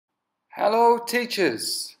Hello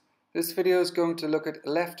teachers! This video is going to look at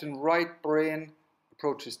left and right brain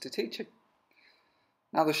approaches to teaching.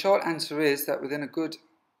 Now the short answer is that within a good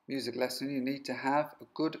music lesson you need to have a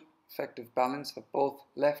good effective balance of both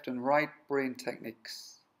left and right brain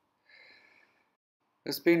techniques.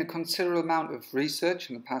 There's been a considerable amount of research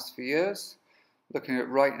in the past few years looking at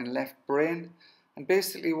right and left brain, and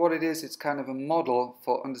basically what it is, it's kind of a model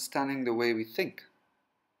for understanding the way we think.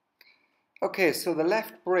 Okay, so the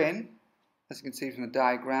left brain, as you can see from the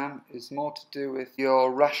diagram, is more to do with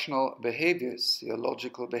your rational behaviors, your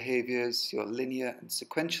logical behaviors, your linear and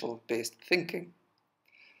sequential based thinking.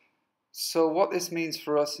 So what this means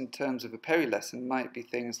for us in terms of a peri lesson might be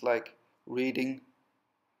things like reading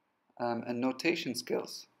and notation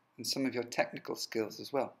skills, and some of your technical skills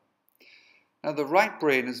as well. Now the right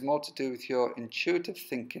brain is more to do with your intuitive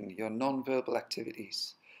thinking, your non-verbal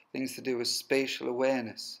activities, things to do with spatial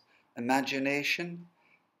awareness, imagination,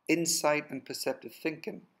 insight and perceptive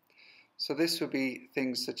thinking. So this would be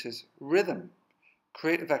things such as rhythm,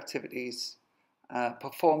 creative activities,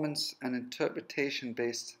 performance and interpretation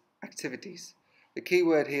based activities. The key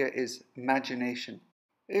word here is imagination.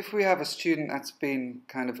 If we have a student that's been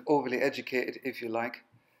kind of overly educated, if you like,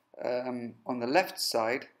 on the left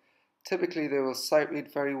side, typically they will sight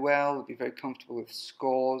read very well, be very comfortable with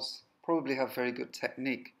scores, probably have very good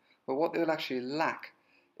technique, but what they will actually lack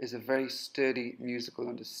is a very sturdy musical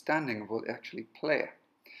understanding of what they actually play.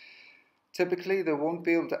 Typically they won't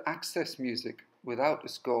be able to access music without a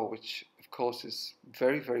score, which of course is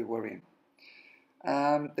very, very worrying.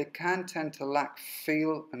 They can tend to lack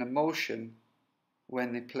feel and emotion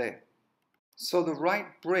when they play. So the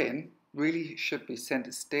right brain really should be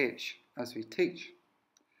center stage as we teach.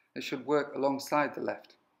 It should work alongside the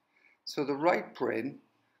left. So the right brain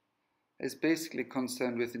is basically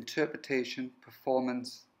concerned with interpretation,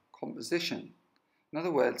 performance, composition. In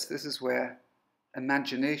other words, this is where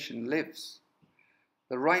imagination lives.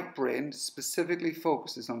 The right brain specifically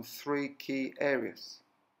focuses on three key areas.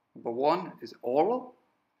 Number one is oral,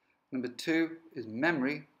 number two is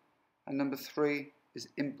memory, and number three is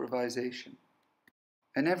improvisation.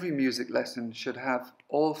 And every music lesson should have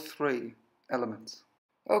all three elements.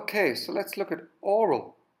 Okay, so let's look at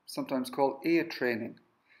oral, sometimes called ear training.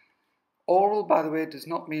 Oral, by the way, does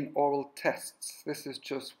not mean oral tests. This is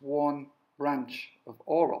just one branch of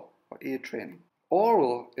oral, or ear training.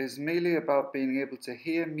 Oral is merely about being able to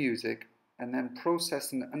hear music and then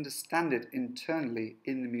process and understand it internally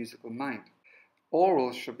in the musical mind.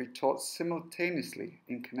 Oral should be taught simultaneously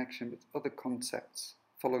in connection with other concepts,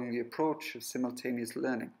 following the approach of simultaneous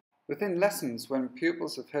learning. Within lessons, when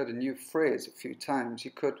pupils have heard a new phrase a few times,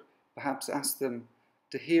 you could perhaps ask them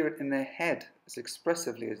to hear it in their head as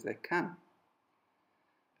expressively as they can,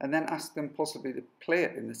 and then ask them possibly to play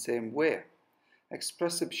it in the same way.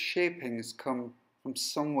 Expressive shapings come from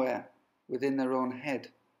somewhere within their own head,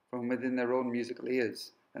 from within their own musical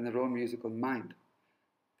ears and their own musical mind.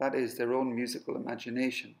 That is, their own musical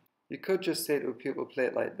imagination. You could just say to a pupil, play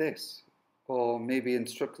it like this, or maybe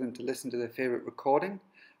instruct them to listen to their favourite recording,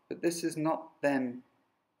 but this is not them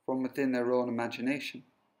from within their own imagination.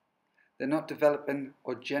 They're not developing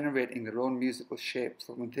or generating their own musical shapes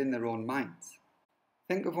from within their own minds.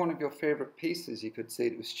 Think of one of your favourite pieces, you could say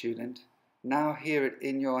to a student. Now hear it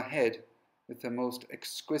in your head with the most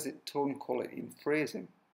exquisite tone quality and phrasing.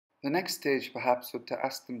 The next stage perhaps would to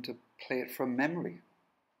ask them to play it from memory,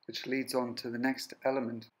 which leads on to the next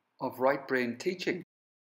element of right brain teaching.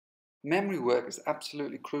 Memory work is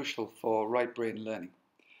absolutely crucial for right brain learning.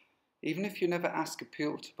 Even if you never ask a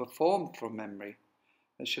pupil to perform from memory,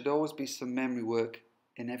 there should always be some memory work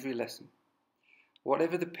in every lesson.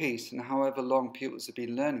 Whatever the piece and however long pupils have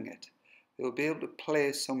been learning it, they will be able to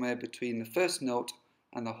play somewhere between the first note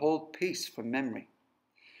and the whole piece from memory.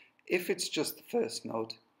 If it's just the first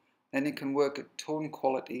note, then it can work at tone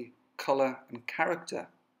quality, colour and character,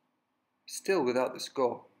 still without the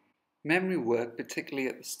score. Memory work, particularly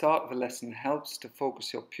at the start of a lesson, helps to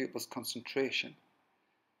focus your pupils' concentration.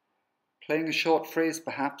 Playing a short phrase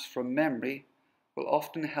perhaps from memory will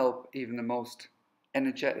often help even the most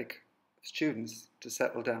energetic students to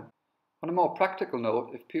settle down. On a more practical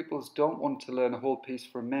note, if pupils don't want to learn a whole piece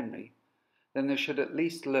from memory, then they should at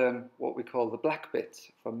least learn what we call the black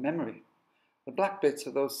bits from memory. The black bits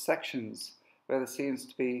are those sections where there seems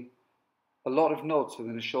to be a lot of notes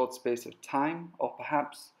within a short space of time, or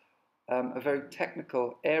perhaps a very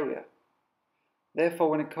technical area. Therefore,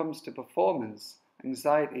 when it comes to performance,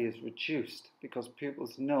 anxiety is reduced because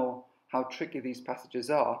pupils know how tricky these passages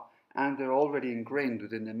are and they're already ingrained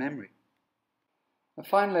within their memory. A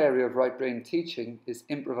final area of right brain teaching is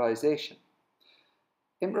improvisation.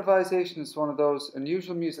 Improvisation is one of those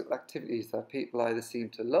unusual musical activities that people either seem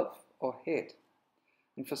to love or hate,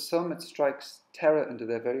 and for some it strikes terror into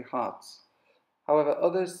their very hearts. However,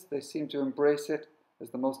 others, they seem to embrace it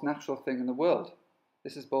as the most natural thing in the world.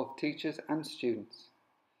 This is both teachers and students.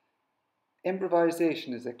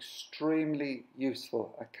 Improvisation is extremely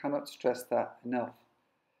useful. I cannot stress that enough.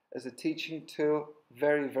 As a teaching tool,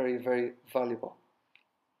 very, very, very valuable.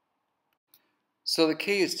 So the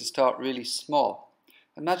key is to start really small.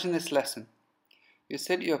 Imagine this lesson. You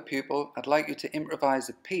say to your pupil, I'd like you to improvise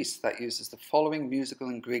a piece that uses the following musical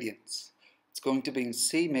ingredients. It's going to be in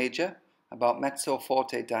C major, about mezzo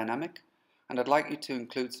forte dynamic, and I'd like you to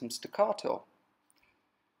include some staccato.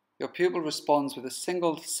 Your pupil responds with a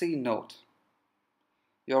single C note.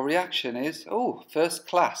 Your reaction is, oh, first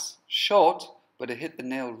class, short, but it hit the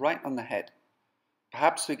nail right on the head.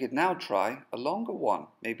 Perhaps we could now try a longer one,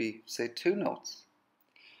 maybe say 2 notes.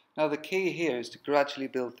 Now the key here is to gradually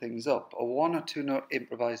build things up. A 1 or 2 note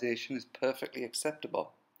improvisation is perfectly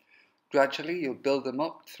acceptable. Gradually you'll build them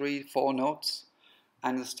up, 3, 4 notes,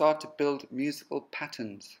 and you'll start to build musical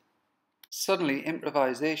patterns. Suddenly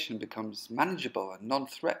improvisation becomes manageable and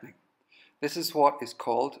non-threatening. This is what is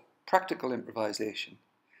called practical improvisation.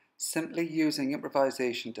 Simply using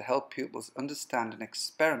improvisation to help pupils understand and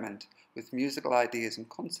experiment with musical ideas and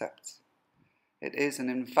concepts. It is an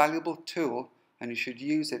invaluable tool and you should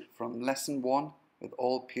use it from lesson 1 with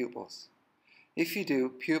all pupils. If you do,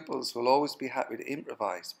 pupils will always be happy to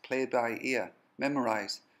improvise, play by ear,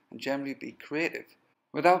 memorize, and generally be creative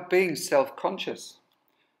without being self-conscious.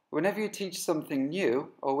 Whenever you teach something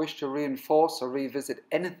new or wish to reinforce or revisit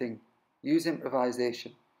anything, use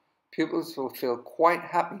improvisation. Pupils will feel quite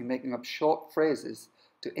happy making up short phrases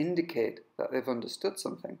to indicate that they've understood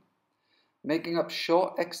something. Making up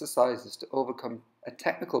short exercises to overcome a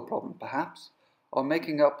technical problem, perhaps, or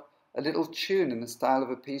making up a little tune in the style of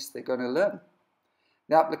a piece they're going to learn.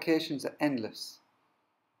 The applications are endless.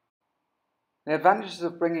 The advantages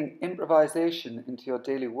of bringing improvisation into your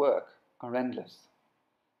daily work are endless.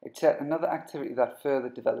 It's yet another activity that further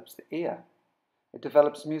develops the ear. It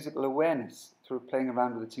develops musical awareness through playing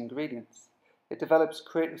around with its ingredients. It develops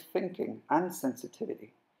creative thinking and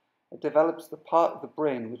sensitivity. It develops the part of the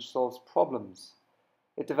brain which solves problems.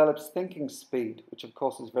 It develops thinking speed, which of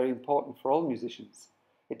course is very important for all musicians.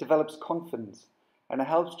 It develops confidence, and it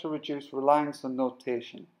helps to reduce reliance on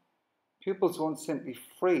notation. Pupils won't simply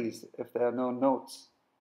freeze if there are no notes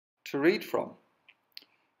to read from.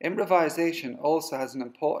 Improvisation also has an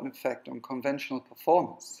important effect on conventional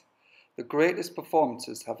performance. The greatest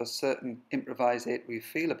performances have a certain improvisatory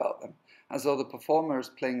feel about them, as though the performer is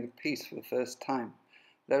playing the piece for the first time.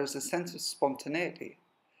 There is a sense of spontaneity.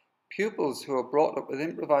 Pupils who are brought up with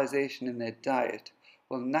improvisation in their diet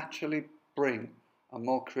will naturally bring a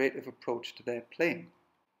more creative approach to their playing.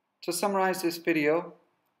 To summarize this video,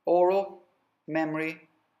 oral, memory,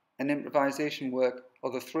 and improvisation work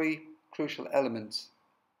are the 3 crucial elements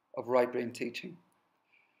of right brain teaching.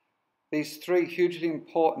 These 3 hugely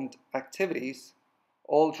important activities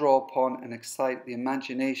all draw upon and excite the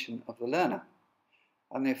imagination of the learner,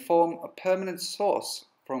 and they form a permanent source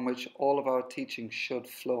from which all of our teaching should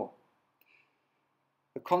flow.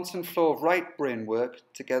 The constant flow of right brain work,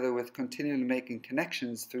 together with continually making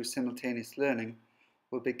connections through simultaneous learning,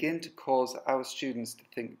 will begin to cause our students to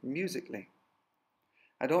think musically.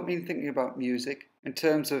 I don't mean thinking about music in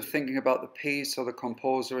terms of thinking about the piece or the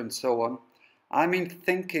composer and so on. I mean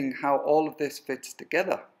thinking how all of this fits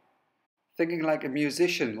together. Thinking like a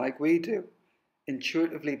musician, like we do,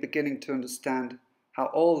 intuitively beginning to understand how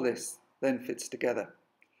all this then fits together.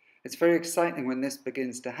 It's very exciting when this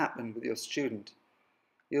begins to happen with your student.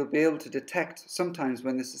 You'll be able to detect sometimes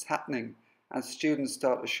when this is happening as students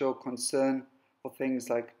start to show concern for things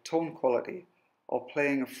like tone quality or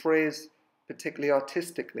playing a phrase particularly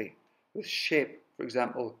artistically with shape, for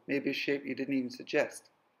example, maybe a shape you didn't even suggest,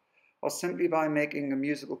 or simply by making a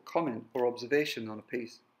musical comment or observation on a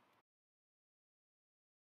piece.